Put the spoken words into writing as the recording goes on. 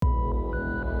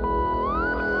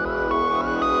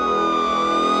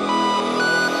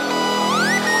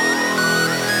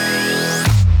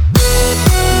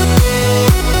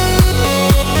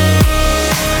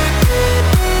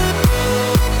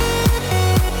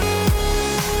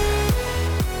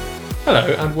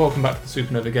Hello and welcome back to the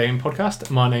Supernova Gaming Podcast.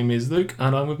 My name is Luke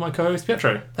and I'm with my co-host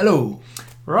Pietro. Hello.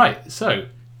 Right, so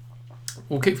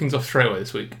we'll kick things off straight away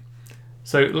this week.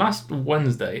 So last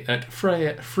Wednesday at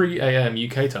 3 a.m.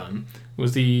 UK time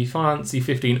was the Final Fantasy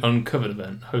 15 Uncovered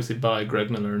event hosted by Greg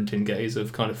Miller and Tim Gaze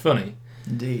of Kind of Funny.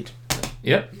 Indeed.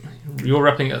 Yep, you're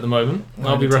repping it at the moment.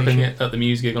 I'll be repping it at the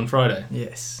Muse gig on Friday.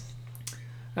 Yes.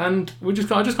 And I just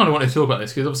kind of wanted to talk about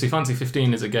this because obviously Fantasy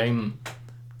 15 is a game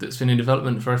that's been in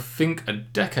development for I think a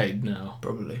decade now.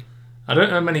 Probably. I don't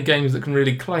know many games that can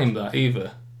really claim that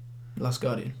either. Last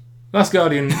Guardian. Last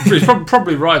Guardian is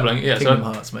probably rivaling it. Yeah, Kingdom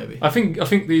Hearts maybe. I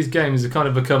think these games have kind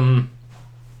of become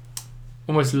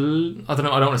almost I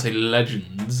don't want to say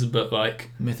legends, but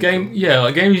like Mythical.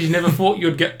 like games you never thought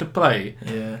you'd get to play.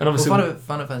 Yeah. And obviously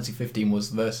Final Fantasy 15 was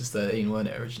Versus 13, weren't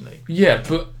it originally? Yeah,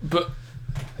 but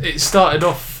it started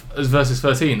off as Versus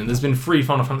 13, and there's been 3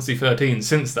 Final Fantasy 13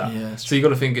 since that. Yeah. So you got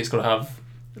to think it's got to have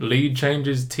lead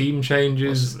changes, team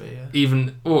changes, Possibly, yeah.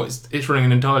 even it's running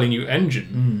an entirely new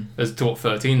engine as to what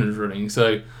 13 was running.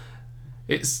 So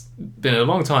it's been a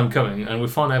long time coming, and we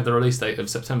finally have the release date of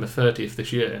September 30th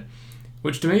this year,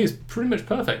 which to me is pretty much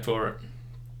perfect for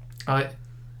it.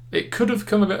 It could have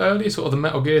come a bit earlier, sort of the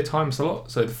Metal Gear time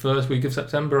slot. So the first week of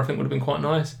September I think would have been quite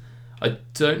nice. I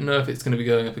don't know if it's going to be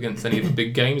going up against any of the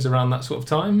big games around that sort of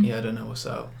time. Yeah, I don't know what's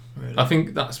out, really. I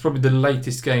think that's probably the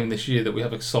latest game this year that we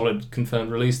have a solid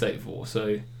confirmed release date for.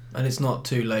 So, and it's not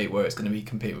too late where it's going to be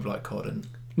compete with like COD and...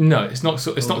 No, it's not.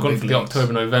 It's not gone for the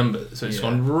October, November. So it's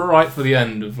gone right for the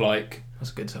end of like...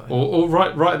 That's a good time. Or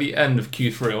right at the end of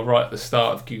Q3 or right at the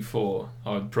start of Q4,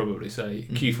 I would probably say.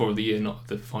 Q4 of the year, not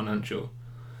the financial.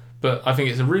 But I think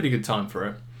it's a really good time for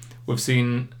it. We've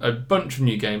seen a bunch of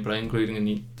new gameplay, including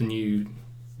the new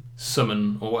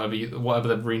Summon or whatever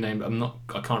they've renamed.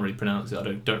 I can't really pronounce it. I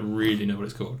don't really know what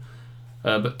it's called.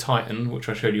 But Titan, which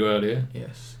I showed you earlier.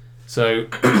 Yes. So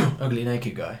ugly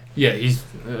naked guy. Yeah, he's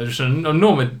just an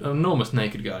enormous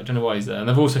naked guy. I don't know why he's there. And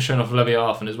they've also shown off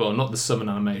Leviathan as well. Not the Summon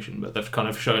animation, but they've kind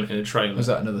of shown it in a trailer. Was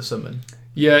that another Summon?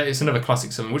 Yeah, it's another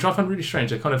classic Summon, which I find really strange.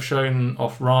 They've kind of shown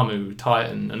off Ramuh,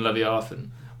 Titan, and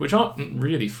Leviathan, which aren't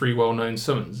really 3 well-known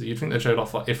summons. You'd think they showed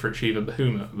off like Ifrit, Shiva,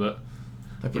 Bahamut, but...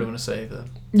 They probably want to save them.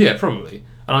 Yeah, probably.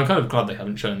 And I'm kind of glad they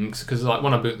haven't shown them, because like,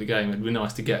 when I boot the game, it'd be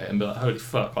nice to get it and be like, holy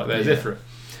fuck, like there's Ifrit.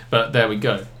 But there we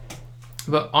go.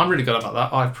 But I'm really glad about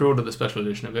that. I've pre-ordered the special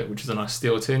edition of it, which is a nice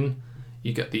steel tin.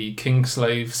 You get the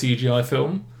Kingslave CGI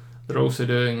film. They're also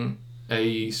doing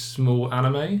a small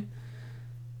anime,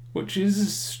 which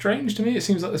is strange to me. It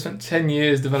seems like they spent 10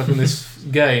 years developing this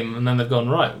game, and then they've gone,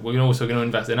 right, we're also going to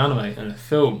invest in anime and a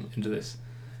film into this.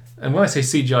 And when I say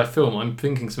CGI film, I'm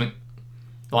thinking something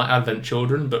like Advent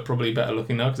Children, but probably better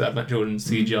looking now, because Advent Children's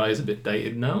CGI is a bit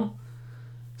dated now.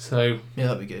 So yeah,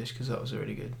 that'd be good, because that was a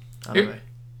really good anime.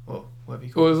 Whatever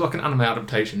you call it was like an anime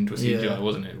adaptation to a CGI,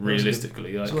 wasn't it?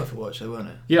 Realistically. It was worth a watch though, weren't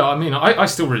it? Yeah, I mean, I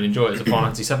still really enjoy it as a Final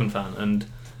Fantasy 7 fan, and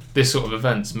this sort of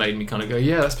events made me kind of go,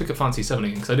 yeah, let's pick up Fantasy 7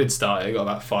 again, because I did start it. I got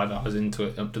about 5 hours into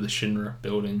it, up to the Shinra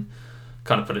building,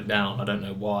 kind of put it down, I don't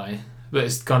know why, but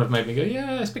it's kind of made me go,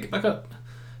 yeah, let's pick it back up.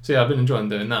 So yeah, I've been enjoying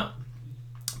doing that.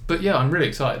 But yeah, I'm really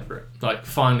excited for it. Like,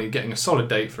 finally getting a solid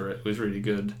date for it was really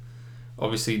good.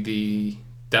 Obviously, the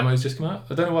demo's just come out.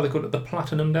 I don't know why they called it the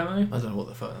Platinum demo. I don't know what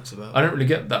the fuck that's about. I don't really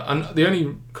get that. And the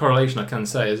only correlation I can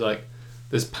say is, like,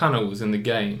 there's panels in the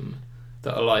game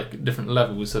that are, like, different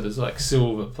levels. So there's, like,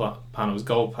 silver panels,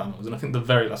 gold panels, and I think the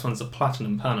very last one's a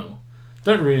platinum panel.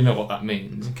 Don't really know what that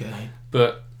means. Okay.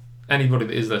 But anybody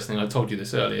that is listening, I told you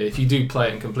this earlier, if you do play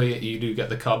it and complete it, you do get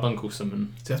the Carbuncle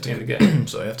summon in the game.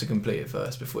 So you have to complete it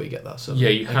first before you get that summon? Yeah,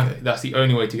 you have. That's the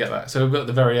only way to get that. So at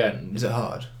the very end... Is it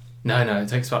hard? No, it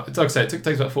takes about... Like I say, it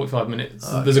takes about 45 minutes.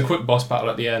 Oh, okay. There's a quick boss battle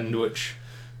at the end, which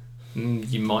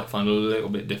you might find a little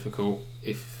bit difficult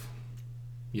if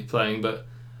you're playing, but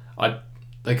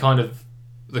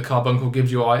the Carbuncle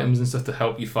gives you items and stuff to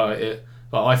help you fight it.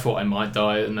 But I thought I might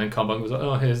die, and then Carbuncle was like,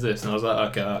 oh, here's this. And I was like,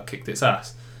 okay, I kicked its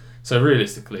ass. So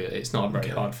realistically, it's not a very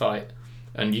hard fight.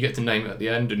 And you get to name it at the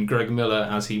end, and Greg Miller,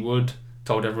 as he would,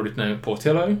 told everybody to name it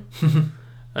Portillo.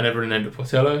 And everyone named it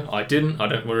Portillo. I didn't. I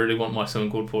don't really want my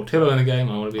son called Portillo in the game.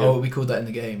 I want to be. We called that in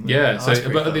the game. Yeah.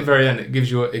 But at the very end, it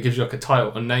gives you like a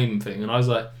title, a name thing, and I was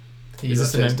like, "Is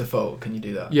this the name default? Can you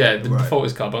do that?" Yeah, the default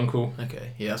is Carbuncle.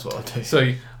 Okay. Yeah, that's what I'll do.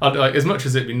 So I'd like, as much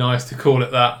as it'd be nice to call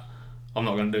it that, I'm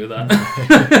not going to do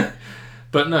that.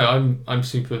 But no, I'm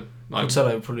super.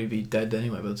 Portillo will probably be dead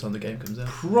anyway by the time the game comes out.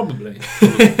 Probably.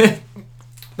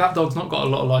 That dog's not got a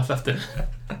lot of life left in it.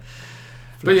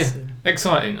 But yeah,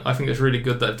 exciting. I think it's really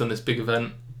good that they've done this big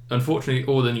event. Unfortunately,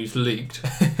 all the news leaked.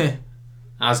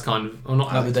 as kind of, or not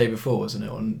Like as, the day before, wasn't it?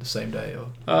 On the same day, or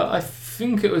I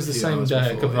think it was the Few same hours day, a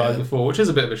before, couple of hours yeah. before, which is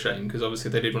a bit of a shame because obviously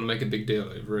they did want to make a big deal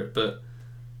over it, but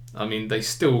I mean they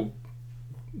still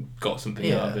got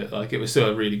something out of Yeah. it. Like it was still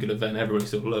a really good event. Everybody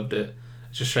still loved it.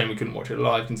 It's just a shame we couldn't watch it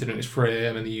live considering it's 3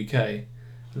 a.m. in the UK.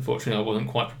 Unfortunately, I wasn't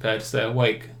quite prepared to stay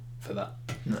awake for that.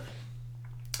 No.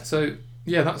 So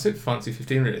yeah, that's it for Fantasy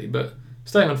 15 really. But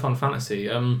staying on Final Fantasy,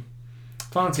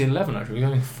 Fantasy 11 actually, we're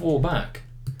going 4 back.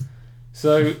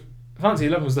 So Fantasy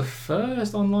 11 was the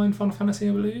first online Final Fantasy,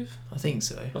 I believe. I think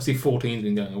so. Obviously 14's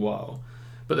been going a while,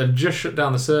 but they've just shut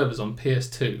down the servers on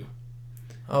PS2.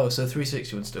 Oh, so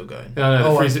 360 one's still going. No, Oh,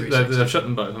 the and 360, they've shut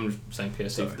them both. I'm just saying PS2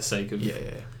 Sorry. for the sake of Yeah.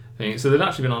 thing. So they've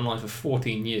actually been online for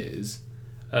 14 years.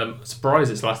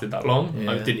 Surprised it's lasted that long.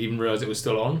 I Yeah. didn't even realise it was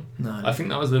still on. No. I think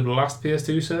that was the last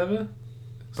PS2 server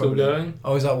still Probably. going.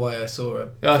 Oh, is that why I saw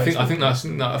it? Yeah, I think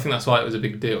that's why it was a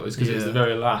big deal. Is because it was Yeah. the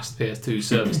very last PS2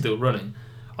 server still running.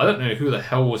 I don't know who the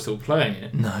hell was still playing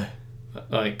it. No.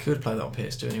 Like, Could play that on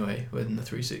PS2 anyway, when the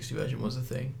 360 version was a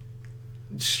thing.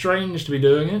 strange to be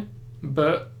doing it,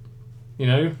 but you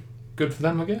know, good for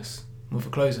them, I guess. Well, for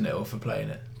closing it or for playing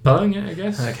it? Playing it, I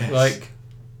guess. I guess. Like,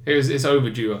 it's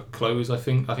overdue a close. I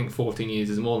think 14 years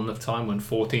is more than enough time when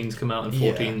 14's come out and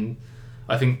 14.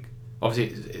 I think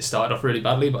obviously it started off really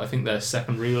badly, but I think their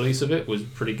second re-release of it was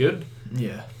pretty good.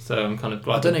 Yeah. So I'm kind of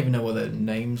glad. I don't even know what their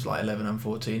names like 11 and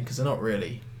 14 because they're not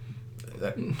really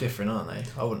they're different, aren't they?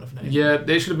 I wouldn't have named. Yeah,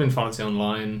 they should have been Fantasy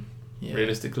Online, Yeah.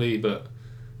 realistically, but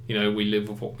you know we live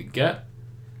with what we get.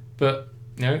 But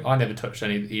you know, I never touched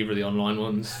either of the online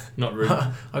ones. Not really.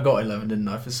 I got 11, didn't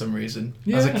I? For some reason,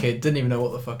 as a Yeah. kid, didn't even know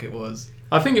what the fuck it was.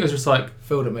 I think it was just like,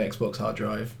 Filled up my Xbox hard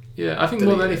drive. yeah, I think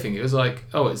more than Delete it. anything, it was like,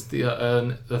 oh, it's the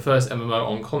first MMO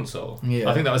on console. Yeah.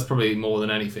 I think that was probably more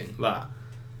than anything that.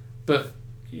 But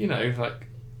you know, like,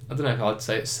 I don't know if I'd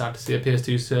say it's sad to see a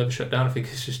PS2 server shut down. I think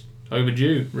it's just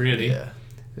overdue, really. Yeah.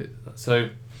 So,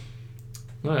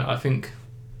 no, I think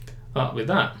with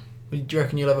that, Do you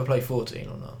reckon you'll ever play 14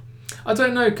 or not? I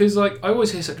don't know, because like I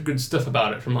always hear such good stuff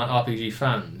about it from like RPG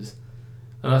fans,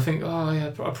 and I think, oh yeah,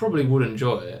 I probably would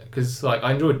enjoy it because like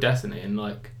I enjoyed Destiny, and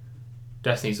like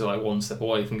Destiny's like one step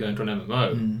away from going to an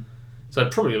MMO, Mm. so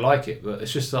I'd probably like it. But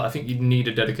it's just that I think you'd need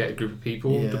a dedicated group of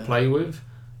people to Yeah. play with,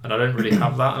 and I don't really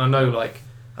have that. And I know like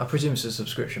I presume it's a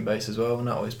subscription base as well, and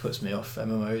that always puts me off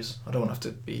MMOs. I don't want to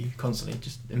have to be constantly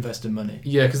just investing money.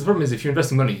 yeah, because the problem is if you're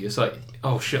investing money, it's like,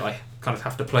 oh shit, I kind of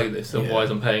have to play this, otherwise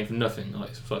Yeah. I'm paying for nothing. Like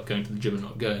it's like going to the gym and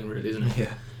not going, really, isn't it?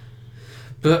 Yeah.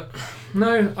 But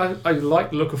no, I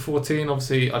like the look of 14.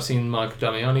 Obviously, I've seen Michael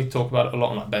Damiani talk about it a lot,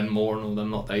 and like Ben Moore and all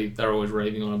them. They're always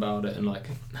raving on about it and like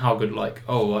how good. Like,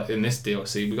 oh, like in this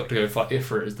DLC we got to go fight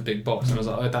Ifrit as the big boss, and I was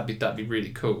like, oh, that'd be really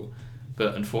cool.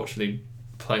 But unfortunately,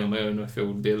 playing on my own, I feel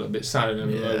would be a little bit sad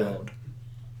in the Yeah. world.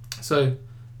 So,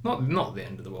 not the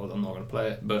end of the world. I'm not going to play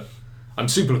it, but I'm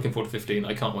super looking forward to 15.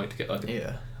 I can't wait to get like.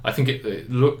 Yeah. I think it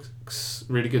looks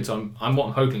really good. So what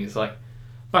I'm hoping is like.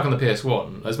 Back on the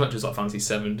PS1, as much as like Fantasy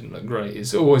 7 didn't look great,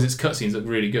 its cutscenes look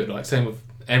really good. Like same with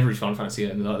every Final Fantasy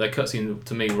game, like their cutscenes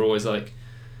to me were always like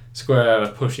Square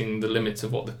pushing the limits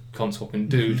of what the console can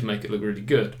do to make it look really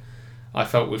good. I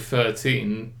felt with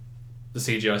 13, the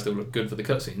CGI still looked good for the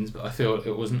cutscenes, but I feel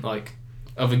it wasn't like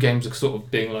other games are sort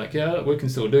of being like, yeah, we can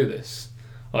still do this,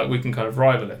 like we can kind of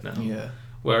rival it now. Yeah.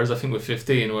 Whereas I think with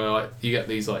 15, where like you get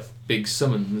these like big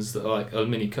summons that are like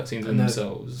mini cutscenes in And they're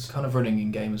themselves. Kind of running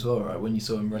in game as well, right? When you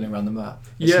saw him running around the map,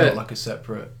 it's Yeah. not like a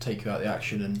separate take you out the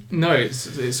action and No, it's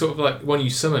sort of like when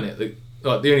you summon it,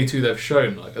 like the only two they've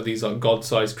shown like are these like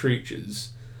god-sized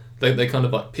creatures. They kind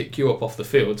of like pick you up off the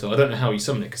field. So I don't know how you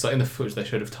summon it because like in the footage they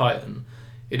showed of Titan,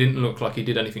 it didn't look like he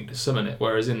did anything to summon it.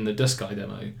 Whereas in the Dusky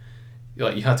demo,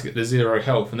 like you had to get the 0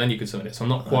 health and then you could summon it. So I'm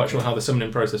not quite sure how the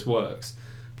summoning process works,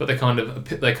 but they kind of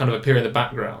appear in the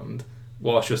background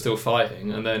whilst you're still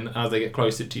fighting, and then as they get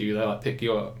closer to you, they like pick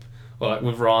you up. Or like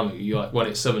with Ramu, you like when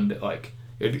it summoned it, like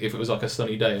if it was like a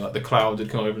sunny day, like the clouds would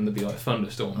come over and there'd be like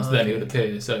thunderstorms. Then it would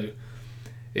appear. So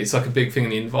it's like a big thing in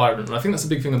the environment, and I think that's a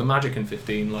big thing with the magic in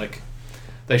 15. Like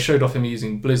they showed off him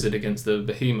using Blizzard against the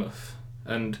Behemoth,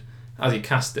 and as he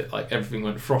cast it, like everything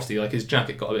went frosty. Like his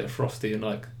jacket got a bit frosty, and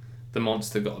like the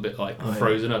monster got a bit like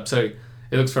frozen up. So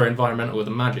it looks very environmental with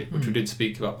the magic, which we did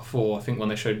speak about before. I think when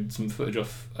they showed some footage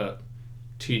off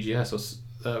TGS,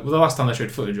 or the last time they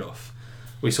showed footage off,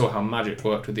 we saw how magic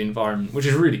worked with the environment, which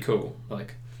is really cool.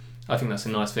 Like, I think that's a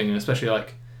nice thing, and especially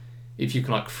like if you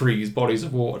can like freeze bodies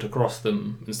of water to cross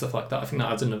them and stuff like that. I think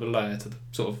that adds another layer to the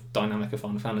sort of dynamic of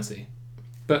Final Fantasy.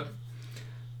 But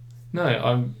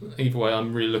no, either way,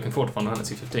 I'm really looking forward to Final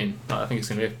Fantasy 15. I think it's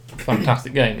going to be a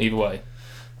fantastic game either way.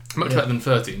 Much better than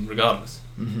 13, regardless.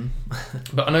 Mm-hmm.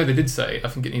 But I know they did say, I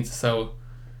think it needs to sell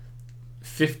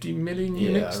 50 million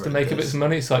units to make a bit of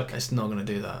money. It's like, it's not going to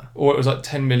do that. or it was like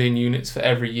 10 million units for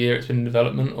every year it's been in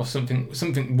development, or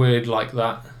something weird like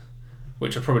that,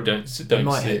 which I probably don't It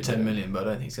might see hit it 10 doing. million, but I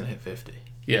don't think it's going to hit 50.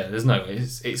 Yeah, there's no way.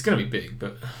 It's going to be big,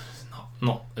 but it's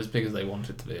not as big as they want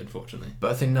it to be, unfortunately.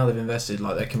 But I think now they've invested,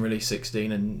 like they can release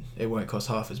 16 and it won't cost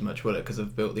half as much, will it? Because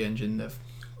they've built the engine. If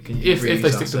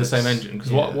they stick to the same engine,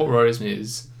 because Yeah. what worries me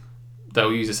is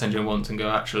they'll use this engine once and go,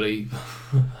 actually,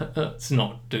 let's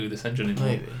not do this engine anymore.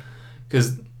 Maybe.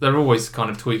 Because they're always kind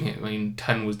of tweaking it. I mean,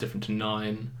 10 was different to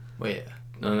 9, Well, yeah.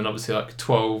 and then obviously like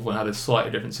 12 had a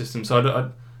slightly different system.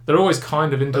 So they're always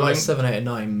kind of But like interlinked. 7, 8 and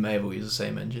 9 may have all used the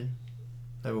same engine.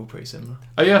 They're all pretty similar.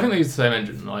 Oh yeah, I think they use the same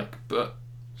engine, like, but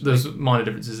there's minor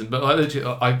differences. But like,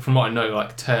 literally, from what I know,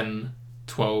 like 10,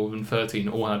 12, and 13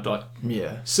 all had like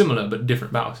Yeah. similar but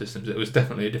different battle systems. It was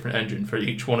definitely a different engine for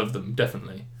each one of them.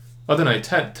 Definitely. I don't know.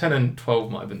 10 and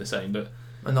 12 might have been the same, but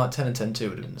And like 10 and 10-2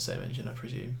 would have been the same engine, I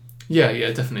presume. yeah,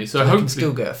 definitely. So So they hopefully can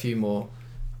still get a few more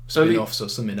So the- spin-offs or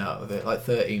something out of it. Like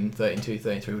 13, 32,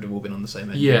 33 would have all been on the same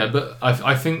engine. Yeah, but I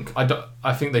think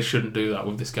they shouldn't do that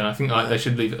with this game. I think like, they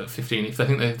should leave it at 15. If they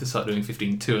think they have to start doing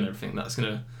 15.2 and everything,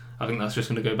 I think that's just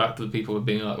gonna go back to the people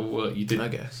being like, well, you I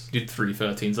guess. did 3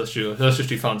 13s. Let's just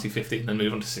do Fantasy 15 and then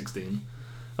move on to 16.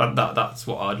 That's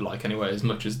what I'd like anyway. As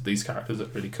much as these characters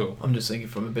look really cool. I'm just thinking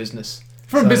from a business.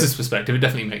 From a So- business perspective, it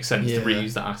definitely makes sense to Yeah.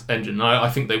 reuse that engine. I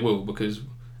think they will, because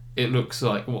it looks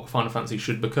like what Final Fantasy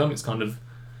should become. It's kind of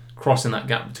crossing that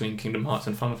gap between Kingdom Hearts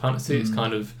and Final Fantasy. It's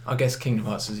kind of... I guess Kingdom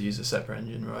Hearts has used a separate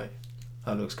engine, right?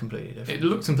 That looks completely different. It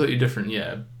looks completely different,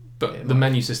 yeah. But Yeah, it the might.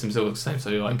 menu system still looks the same. So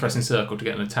you're like Okay. pressing circle to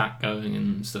get an attack going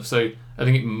and stuff. So I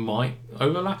think it might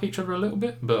overlap each other a little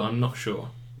bit, but I'm not sure.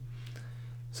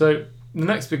 So the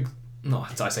next big... No,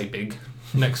 I say big.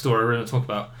 Next story we're going to talk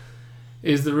about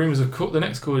is the rumours of the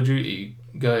next Call of Duty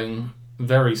going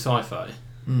very sci-fi.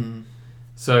 Mm.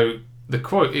 So the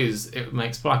quote is, it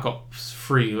makes Black Ops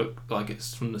 3 look like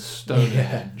it's from the Stone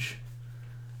Yeah. Age.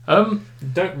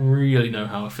 Don't really know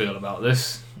how I feel about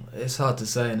this, It's hard to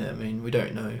say, innit? I mean, we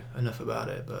don't know enough about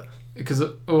it, but... because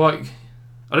like,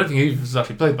 I don't think you've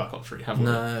actually played Black Ops 3, have we?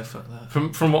 No, fuck that.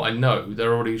 From what I know,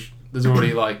 there's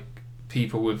already like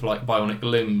people with like bionic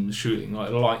limbs shooting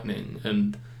like lightning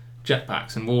and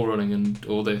jetpacks and wall running and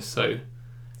all this. So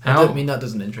I mean, that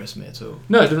doesn't interest me at all.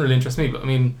 no, it doesn't really interest me. But I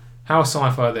mean, how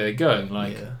sci-fi are they going?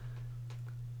 Like, yeah.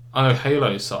 I know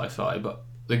Halo's sci-fi, but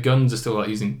the guns are still like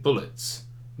using bullets,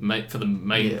 for the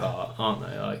main Yeah. part, aren't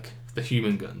they? Like the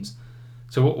human guns.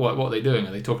 So what are they doing?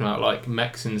 Are they talking about like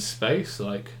mechs in space?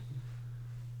 Like,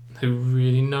 who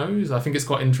really knows? I think it's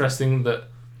quite interesting that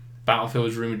Battlefield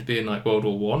is rumored to be in like World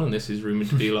War One, and this is rumored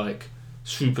to be like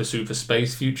super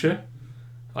space future.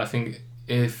 I think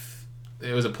if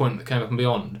it was a point that came up and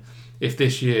beyond, if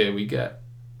this year we get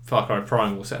Far Cry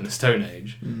Primal set in the Stone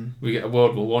Age, we get a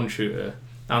World War One shooter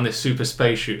and this super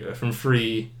space shooter from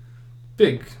 3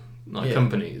 big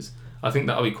companies, I think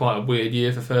that'll be quite a weird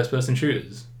year for first person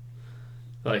shooters.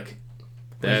 Like,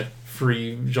 they're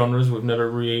 3 genres we've never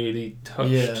really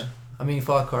touched. Yeah. I mean,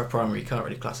 Far Cry Primal, you can't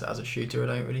really class it as a shooter, I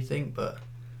don't really think, but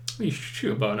You should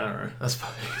shoot a bow and arrow. I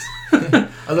suppose.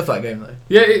 I love that game, though.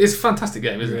 Yeah, it's a fantastic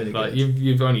game, isn't Really it? Like, good.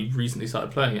 you've only recently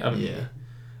started playing it, haven't you? Yeah.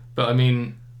 But I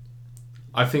mean,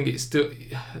 I think it's still,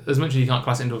 as much as you can't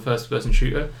class it into a first-person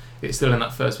shooter, it's still in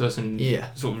that first-person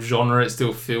Yeah. sort of genre. It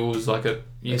still feels like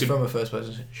It's from a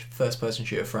first-person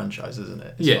shooter franchise, isn't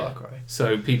it? It's Yeah. Far Cry.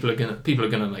 So people are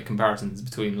gonna make comparisons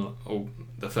between all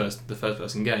the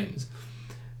first-person games.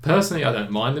 Personally, I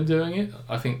don't mind them doing it.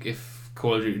 I think if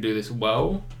Call of Duty do this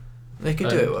well, They can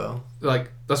do it well.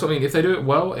 like that's what I mean. If they do it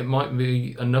well, it might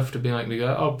be enough to make me go,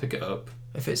 "I'll pick it up."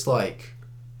 If it's like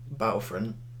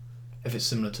Battlefront, if it's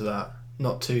similar to that,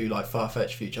 not too like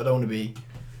far-fetched future. I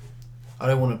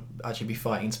don't want to actually be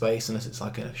fighting in space unless it's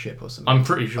like in a ship or something. I'm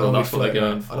pretty sure that's what they're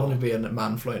going for. I don't want to be a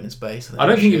man floating in space. And I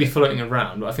don't think shit. you'd be floating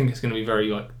around, but I think it's going to be very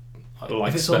like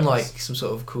If it's space. on like some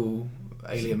sort of cool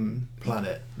alien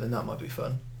planet, then that might be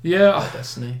fun. Yeah, Like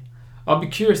Destiny. I'd be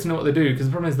curious to know what they do, because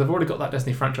the problem is they've already got that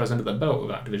Destiny franchise under their belt with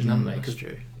Activision, haven't they? That's Because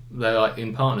true. they're like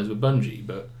in partners with Bungie,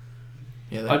 but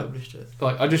Yeah, they I- published it.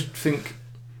 like I just think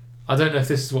I don't know if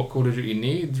this is what Call of Duty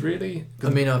needs really. I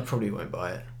mean, I probably won't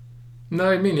buy it.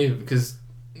 No, me neither, because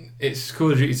it's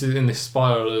Call of Duty's in this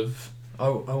spiral of I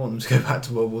want them to go back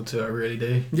to World War II. I really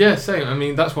do. yeah, same. I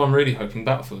mean, that's why I'm really hoping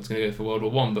Battlefield's going to go for World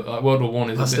War One, but like World War One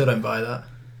is. I still don't buy that.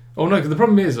 Oh no, because the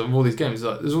problem is of all these games,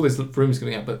 like there's all these rumours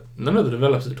coming out, but none of the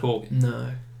developers are talking. No.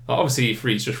 Like, obviously,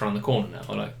 E3's just around the corner now.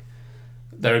 Like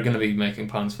they're going to be making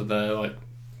plans for their like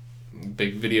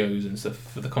big videos and stuff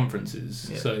for the conferences.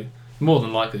 Yeah. So more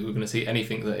than likely we're going to see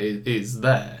anything that is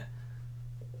there.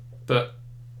 But,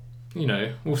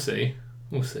 we'll see.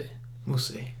 We'll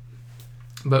see.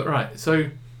 But right, so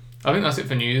I think that's it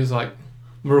for news. Like,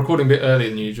 we're recording a bit earlier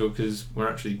than usual because we're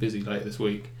actually busy later this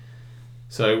week.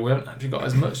 So we haven't actually got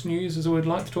as much news as we'd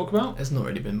like to talk about. There's not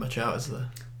really been much out, is there?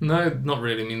 No, not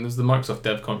really. I mean, there's the Microsoft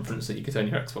Dev Conference that you can turn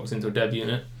your Xbox into a dev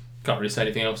unit. Can't really say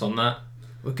anything else on that.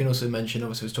 We can also mention,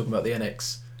 obviously, we was talking about the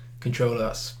NX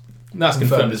controller. That's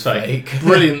confirmed as fake.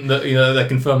 Brilliant that they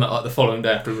confirmed that like the following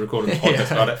day after we recorded the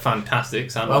podcast about it. Fantastic.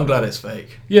 Well, I'm glad it's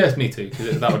fake. Yes, me too,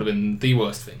 because that would have been the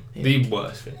worst thing. Yeah. The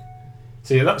worst thing.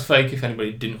 So yeah, that's fake if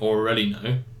anybody didn't already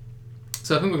know.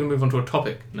 So I think we're going to move on to a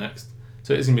topic next.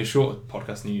 So it's going to be a shorter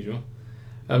podcast than usual.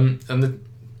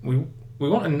 We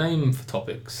want a name for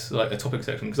topics, like a topic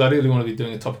section, because I really want to be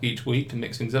doing a topic each week to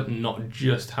mix things up and not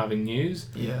just having news.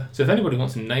 Yeah. So if anybody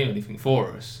wants to name anything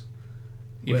for us...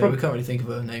 We can't really think of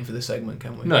a name for this segment,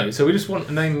 can we? No, so we just want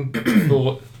a name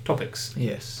for topics.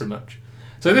 Yes. Pretty much.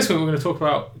 So this week we're going to talk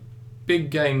about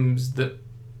big games that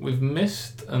we've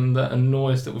missed and that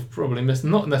annoy us that we've probably missed.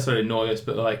 Not necessarily annoy us,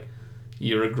 but like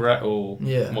you regret or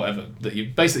whatever. That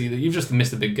you've just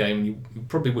missed a big game and you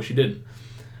probably wish you didn't.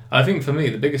 I think for me,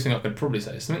 the biggest thing I could probably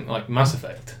say is something like Mass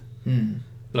Effect.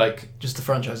 Like just the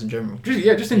franchise in general.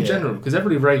 Just in general, because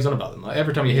everybody raves on about them. Like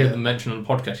every time you hear them mentioned on the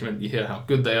podcast, you hear how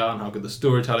good they are and how good the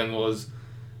storytelling was.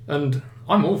 And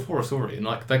I'm all for a story, and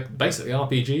like they're basically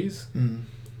RPGs,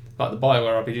 like the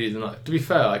BioWare RPGs. And like to be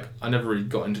fair, like I never really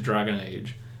got into Dragon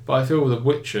Age, but I feel The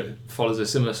Witcher follows a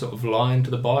similar sort of line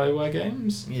to the BioWare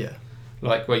games. Yeah.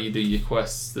 Like where you do your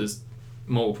quests, there's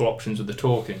multiple options with the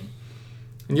talking,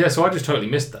 and so I just totally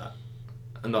missed that.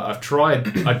 And I've tried.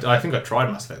 I think I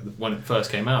tried Mass Effect when it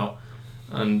first came out,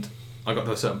 and I got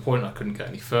to a certain point and I couldn't get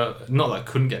any further. Not that I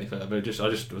couldn't get any further, but I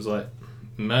just was like,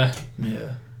 meh.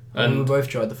 Yeah. And we both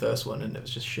tried the first one and it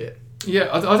was just shit. Yeah,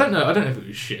 I don't know. I don't know if it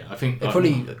was shit. I think it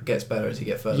probably gets better as you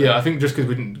get further. Yeah, I think just because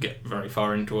we didn't get very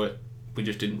far into it, we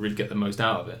just didn't really get the most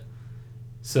out of it.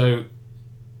 So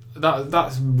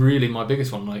that's really my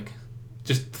biggest one. Like,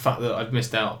 just the fact that I've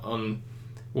missed out on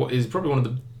what is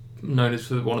probably known as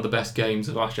one of the best games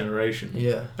of last generation.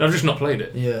 Yeah. And I've just not played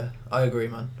it. Yeah, I agree,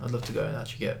 man. I'd love to go and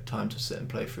actually get time to sit and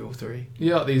play through all three.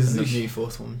 Yeah, these new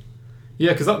fourth one.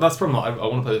 Yeah, because that's the problem. I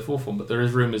want to play the fourth one, but there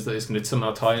is rumours that it's going to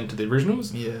somehow tie into the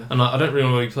originals. Yeah. And I don't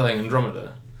really want to be playing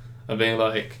Andromeda and being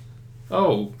like,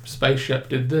 oh, Spaceship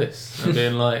did this. And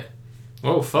being like,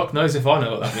 well, fuck knows if I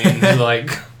know what that means.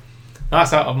 Like,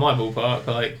 that's out of my ballpark.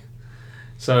 Like,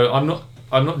 so I'm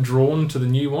not drawn to the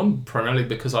new one, primarily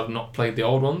because I've not played the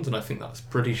old ones, and I think that's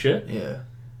pretty shit. Yeah.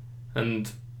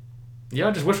 And yeah,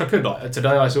 I just wish I could. Like today,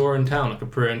 I saw in town like a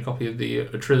pre-owned copy of the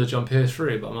Trilogy on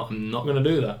PS3, but I'm not going to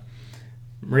do that.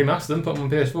 Remaster them, put them on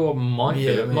PS4,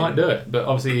 might do it. But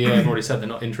obviously, I've already said they're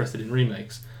not interested in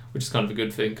remakes, which is kind of a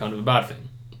good thing, kind of a bad thing.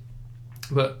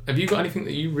 But have you got anything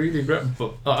that you really regret?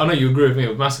 But I know you agree with me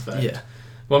with Mass Effect. Yeah.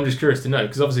 Well, I'm just curious to know,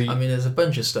 because obviously... I mean, there's a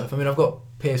bunch of stuff. I mean, I've got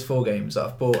PS4 games that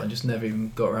I've bought and just never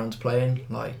even got around to playing,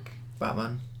 like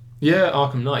Batman. Yeah,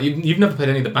 Arkham Knight. You've never played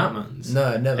any of the Batmans?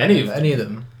 No, never. Any of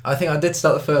them. I think I did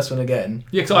start the first one again.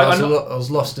 Yeah, because I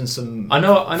was lost in some... I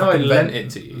know I lent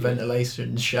it to you.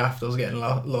 Ventilation shaft, I was getting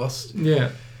lost. Yeah.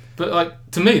 But,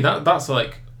 like, to me, that's,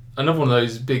 like, another one of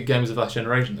those big games of last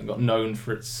generation that got known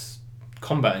for its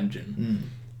combat engine.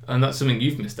 And that's something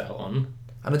you've missed out on.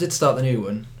 And I did start the new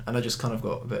one, and I just kind of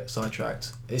got a bit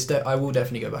sidetracked. I will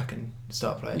definitely go back and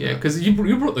start playing. Yeah, because you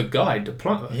brought the guide to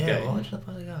platinum that game. Yeah, why did I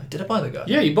buy the guide? Did I buy the guide?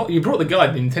 Yeah, you brought the guide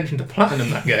with the intention to platinum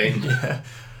that game. Yeah.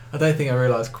 I don't think I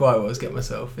realised quite what I was getting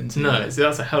myself into. No, see,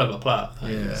 that's a hell of a plat.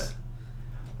 Yeah.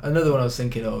 Another one I was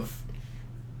thinking of,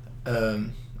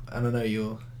 and I know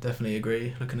you'll definitely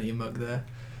agree, looking at your mug there,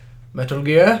 Metal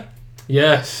Gear.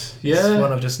 Yes, yeah. It's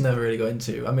one I've just never really got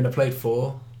into. I mean, I played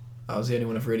 4. I was the only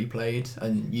one I've really played,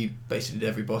 and you basically did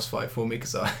every boss fight for me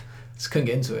because I just couldn't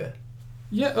get into it.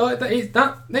 Yeah,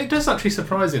 it does actually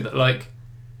surprise me that, like...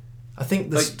 I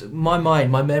think my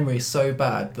memory is so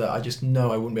bad that I just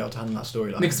know I wouldn't be able to handle that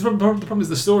story. Because the problem is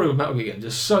the story with Metal Gear games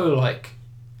is so, like,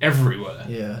 everywhere.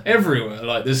 Yeah. Everywhere.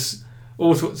 Like, there's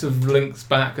all sorts of links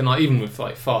back, and like even with,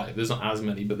 like, 5, there's not as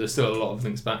many, but there's still a lot of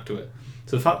links back to it.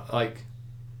 So the fact, like...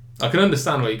 I can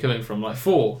understand where you're coming from. Like,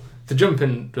 4... To jump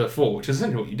into 4, which is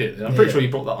essentially what you did. I'm pretty sure you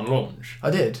brought that on launch. I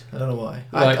did. I don't know why.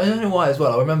 I don't know why as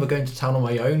well. I remember going to town on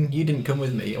my own. You didn't come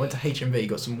with me. I went to HMV,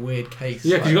 got some weird case.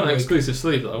 Yeah, because you got an exclusive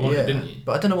sleeve that I wanted, didn't you?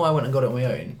 But I don't know why I went and got it on my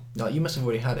own. Like, you must have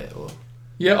already had it, or...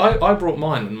 Yeah, I brought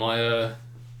mine when my...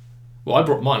 I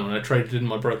brought mine when I traded in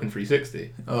my broken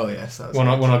 360. Oh, yes. That was when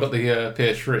I got the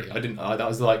PS3. That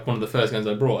was like one of the first games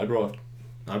I brought. I brought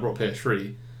I brought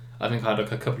PS3. I think I had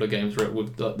like a couple of games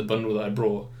with like, the bundle that I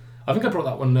brought. I think I brought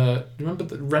that one. Do you remember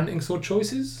the renting Sword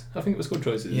Choices? I think it was called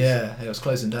Choices. Yeah, it was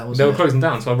closing down, wasn't They it? were closing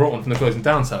down, so I brought one from the closing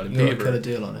down side in You got a Peterborough. killer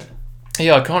deal on it.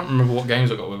 Yeah, I can't remember what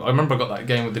games I got with. I remember I got that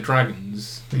game with the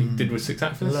dragons that you did with Six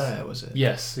Actors. Lair, was it?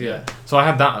 Yes, yeah. So I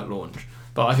had that at launch,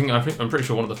 but I'm pretty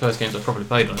sure one of the first games I probably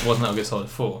played on it was Metal Gear Solid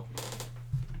 4,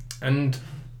 and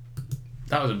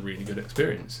that was a really good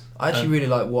experience. I actually really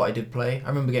like what I did play. I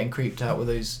remember getting creeped out with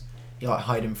those, like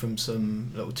hiding from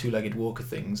some little two-legged walker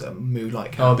things that move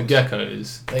like Oh, cows. the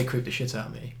geckos. They creeped the shit out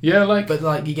of me. Yeah, like. But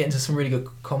like you get into some really good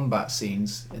combat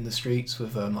scenes in the streets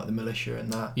with like the militia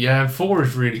and that. Yeah, and 4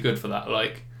 is really good for that.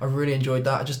 Like. I really enjoyed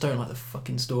that. I just don't like the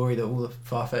fucking story, all the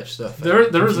far-fetched stuff. There is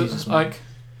confuses a me. like.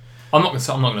 I'm not gonna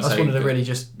say. I just wanted a that- really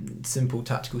just simple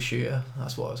tactical shooter.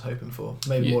 That's what I was hoping for.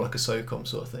 Maybe Yeah. more like a SOCOM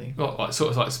sort of thing. Well, like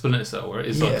sort of like Splinter Cell, where it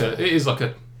is Yeah. it's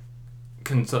a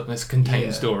contained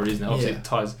Yeah. story, isn't it? Obviously Yeah. it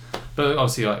ties, but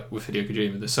obviously like with Hideo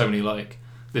Kojima, there's so many like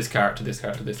this character,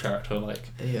 like,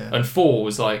 Yeah. and 4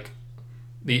 was like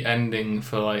the ending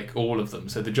for like all of them.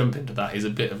 So the jump into that is a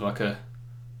bit of like a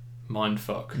mind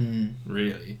fuck,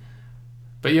 really.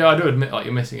 But yeah, I do admit like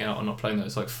you're missing out on not playing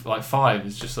those. Like 5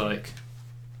 is just like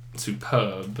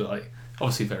superb, but like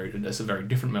obviously it's a very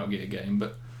different Metal Gear game,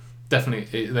 but definitely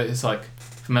it's like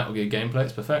for Metal Gear gameplay,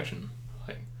 it's perfection.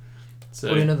 Like,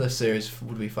 so Well, another series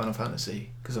would be Final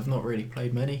Fantasy, because I've not really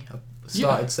played many. I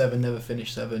started 7, never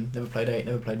finished 7, never played 8,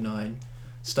 never played 9,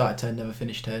 started 10, never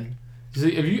finished 10. have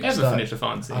you ever finished a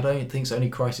fantasy? I don't think so, only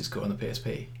Crisis Core on the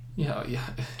PSP. Yeah.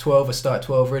 12, I started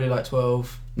 12, really liked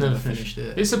 12, Never never finished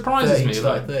it. It surprises 13, me.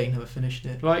 started Like, 13, never finished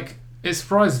it. like it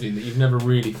surprises me that you've never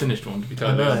really finished one. To be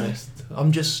totally I know.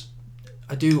 honest,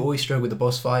 I do always struggle with the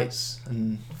boss fights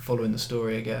and following the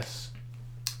story, I guess.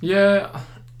 yeah,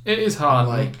 it is hard.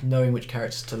 And, like knowing which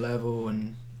characters to level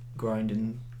and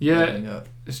grinding. Yeah, leveling up.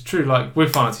 it's true. Like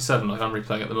with Final Fantasy 7, like I'm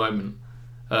replaying at the moment.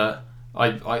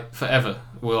 I forever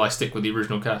will I stick with the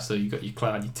original cast. So you got your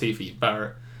Cloud, your Tifa, your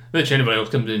Barrett. Literally anybody else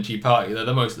comes into your party, they're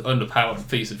the most underpowered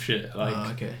piece of shit. Like,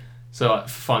 okay. so like for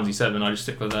Final Fantasy 7, I just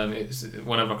stick with them. It's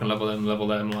whenever I can level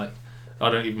them. Like I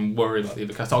don't even worry about the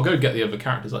other cast. I'll go get the other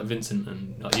characters like Vincent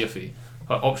and like Yuffie,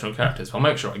 like optional characters. I'll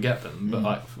make sure I get them. But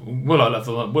like, will I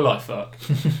level them? Will I fuck?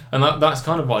 And that's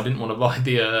kind of why I didn't want to buy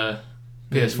the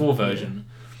PS4 version,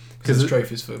 Because there's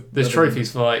trophies for. there's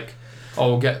trophies for like,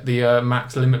 I'll get the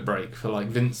max limit break for like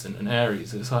Vincent and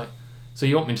Ares. It's like, so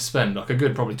you want me to spend like a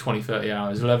good probably 20-30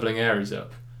 hours leveling Ares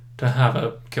up to have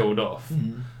her killed off?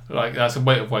 Like that's a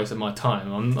waste of my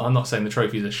time. I'm not saying the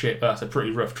trophies are shit, but that's a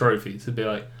pretty rough trophy to be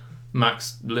like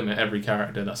max limit every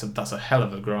character. That's a hell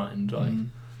of a grind. Like,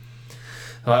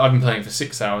 like I've been playing for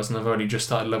 6 hours and I've only just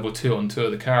started level 2 on 2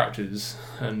 of the characters.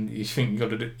 And you think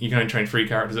you can only train 3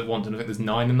 characters at once, and I think there's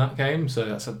 9 in that game.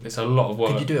 So it's a lot of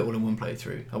work. Could you do it all in one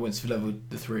playthrough? I once you leveled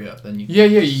the 3 up, then you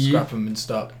you scrap them and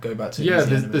go back to. yeah. easy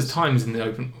There's enemies. times in the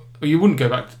open. Well, you wouldn't go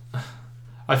back.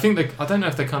 I think I don't know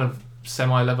if they kind of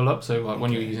semi-level up. So like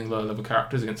when you're using lower level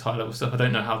characters against high level stuff, I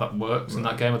don't know how that works in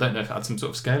that game. I don't know if it had some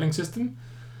sort of scaling system.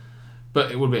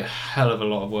 But it would be a hell of a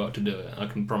lot of work to do it. I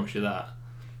can promise you that.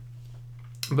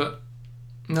 But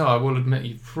no, I will admit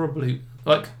you probably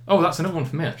like. Oh, that's another one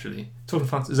for me actually. Talking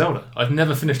fancy Zelda. I've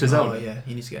never finished a Zelda. Oh yeah,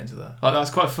 you need to get into that. Like, that's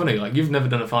quite funny. Like you've never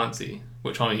done a fancy,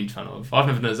 which I'm a huge fan of. I've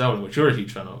never done a Zelda, which you're a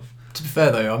huge fan of. To be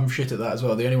fair though, I'm shit at that as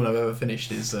well. The only one I've ever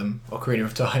finished is Ocarina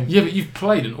of Time. Yeah, but you've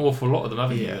played an awful lot of them,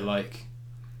 haven't Yeah. you? Like,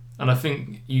 and I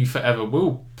think you forever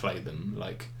will play them.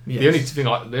 Like Yes. the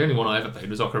only one I ever played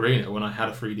was Ocarina when I had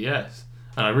a 3DS,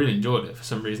 and I really enjoyed it. For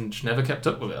some reason, just never kept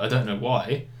up with it. I don't know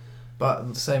why.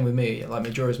 But the same with me, like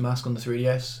Majora's Mask on the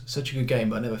 3DS, such a good game,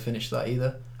 but I never finished that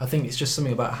either. I think it's just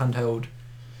something about handheld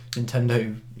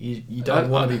Nintendo you don't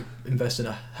want to be investing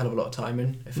a hell of a lot of time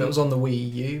in. If it was on the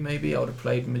Wii U, maybe I would have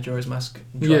played Majora's Mask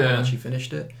and tried and actually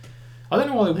finished it. I don't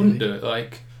know why they wouldn't do it.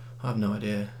 Like, I have no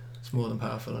idea. It's more than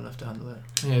powerful enough to handle it.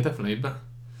 yeah, definitely. But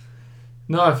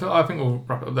no, I think we'll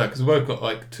wrap it up there because we've both got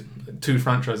like two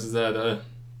franchises there that are.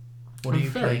 What are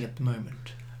you playing at the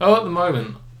moment? Oh, at the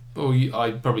moment,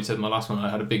 I probably said in my last one I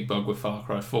had a big bug with Far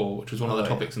Cry 4, which was one of the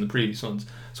topics in the previous ones.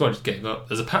 So I just gave up.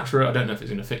 There's a patch for it. I don't know if it's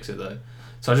going to fix it though.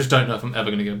 So I just don't know if I'm ever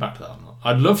going to go back to that or not.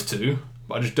 I'd love to,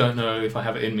 but I just don't know if I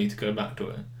have it in me to go back to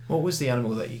it. What was the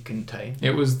animal that you couldn't tame?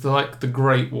 It was like the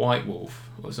Great White Wolf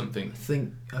or something. I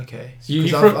think okay.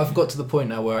 You I've got to the point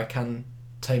now where I can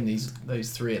tame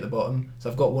those 3 at the bottom. So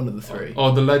I've got one of the 3.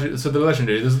 Oh, the legend. So the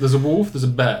legendary. There's a wolf. There's a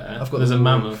bear. I've got there's the a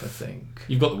wolf, mammoth. I think.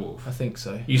 You've got the wolf. I think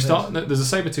so. You start. There's a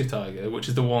saber-tooth tiger, which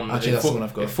is the one. Actually, that's the one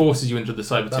I've got. It forces you into the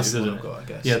saber-tooth, That's the doesn't one I've it? got, I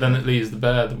guess. Yeah. Then it leaves the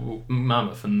bear, the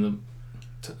mammoth, and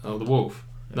the wolf.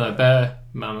 No, bear,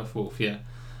 mammoth, wolf. Yeah.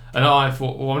 And I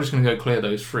thought, well, I'm just going to go clear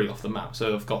those 3 off the map,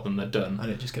 so I've got them, they're done.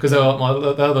 And it just because they're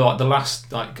like the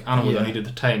last like animals I needed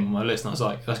to tame on my list, and I was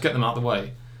like, let's get them out of the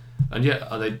way. And yeah,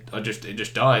 it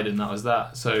just died, and that was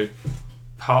that. So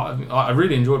I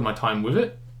really enjoyed my time with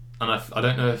it, and I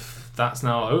don't know if that's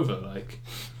now over, like,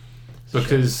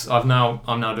 because I'm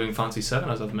now doing Fantasy 7,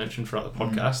 as I've mentioned throughout the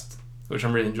podcast, which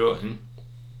I'm really enjoying.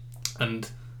 And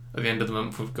at the end of the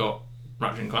month, we've got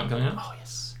Ratchet & Clank coming out. Oh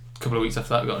yes. A couple of weeks after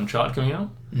that, we've got Uncharted coming out.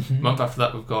 Month after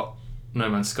that, we've got No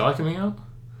Man's Sky coming out.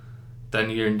 Then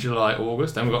you're in July,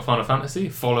 August. Then we've got Final Fantasy.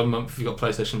 Following month, you've got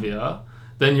PlayStation VR.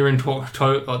 Then you're in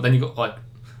then you've got like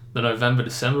the November,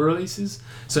 December releases.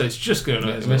 So it's just going to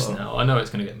get missed now. I know it's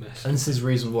going to get missed. And this is the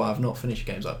reason why I've not finished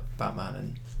games like Batman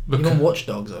and even Watch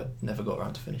Dogs. I never got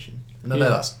around to finishing. And I know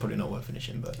that's probably not worth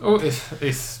finishing, but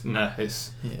it's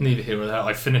neither here or there.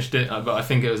 I finished it, but I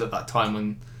think it was at that time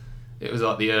when it was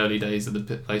like the early days of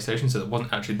the PlayStation, so there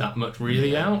wasn't actually that much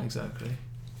really out. Exactly.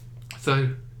 So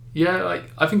yeah, like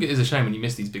I think it is a shame when you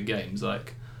miss these big games.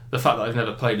 Like the fact that I've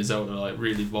never played a Zelda like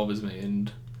really bothers me,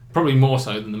 and probably more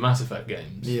so than the Mass Effect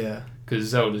games. Yeah. Because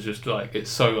Zelda's just like, it's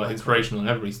so like inspirational, and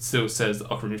everybody still says that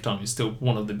Ocarina of Time is still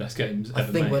one of the best games ever I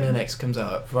think made. when NX comes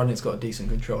out, provided it's got a decent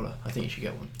controller, I think you should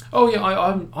get one. Oh yeah,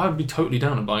 I'd be totally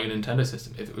down on buying a Nintendo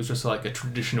system if it was just like a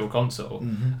traditional console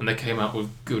and they came out with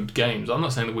good games. I'm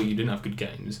not saying that Wii U didn't have good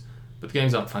games, but the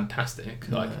games aren't fantastic.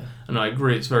 Like, and I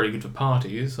agree, it's very good for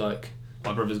parties. Like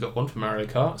my brother's got one for Mario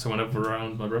Kart, so whenever we're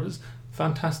around my brothers,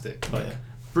 fantastic, like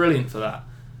brilliant for that.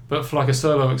 But for like a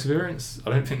solo experience, I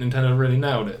don't think Nintendo really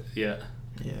nailed it yet.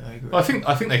 Yeah, I agree. I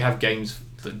think they have games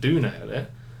that do nail it.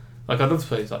 Like I'd love to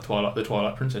play like the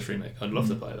Twilight Princess remake. I'd love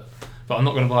to play that, but I'm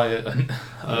not going to buy a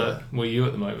Wii U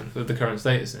at the moment with the current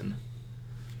status in.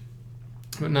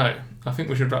 But no, I think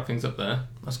we should wrap things up there.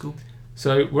 That's cool.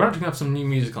 So we're actually going to have some new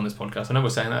music on this podcast. I know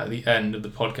we're saying that at the end of the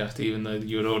podcast, even though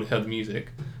you had already heard the music.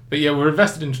 But yeah, we're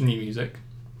invested into new music.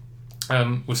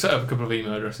 We've set up a couple of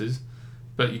email addresses,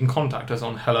 but you can contact us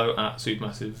on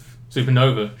Supernova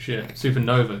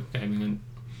Gaming and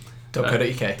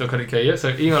 .co.uk. Yeah, so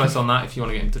email us on that if you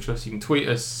want to get in touch with us. You can tweet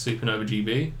us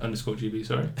 _GB,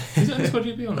 sorry. Is it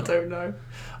 _GB or not? I don't know.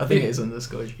 I think it is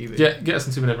 _GB. Yeah, get us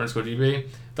on Supernova_GB.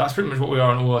 That's pretty much what we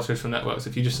are on all our social networks.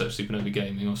 If you just search Supernova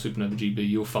Gaming or Supernova GB,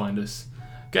 you'll find us.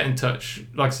 Get in touch.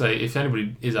 Like I say, if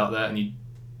anybody is out there and you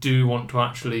do want to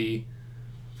actually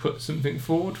put something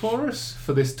forward for us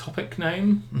for this topic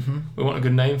name, we want a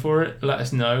good name for it, let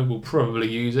us know. We'll probably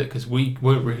use it because we're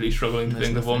really struggling to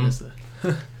think of one.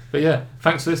 But yeah,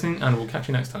 thanks for listening, and we'll catch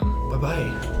you next time. Bye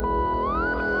bye.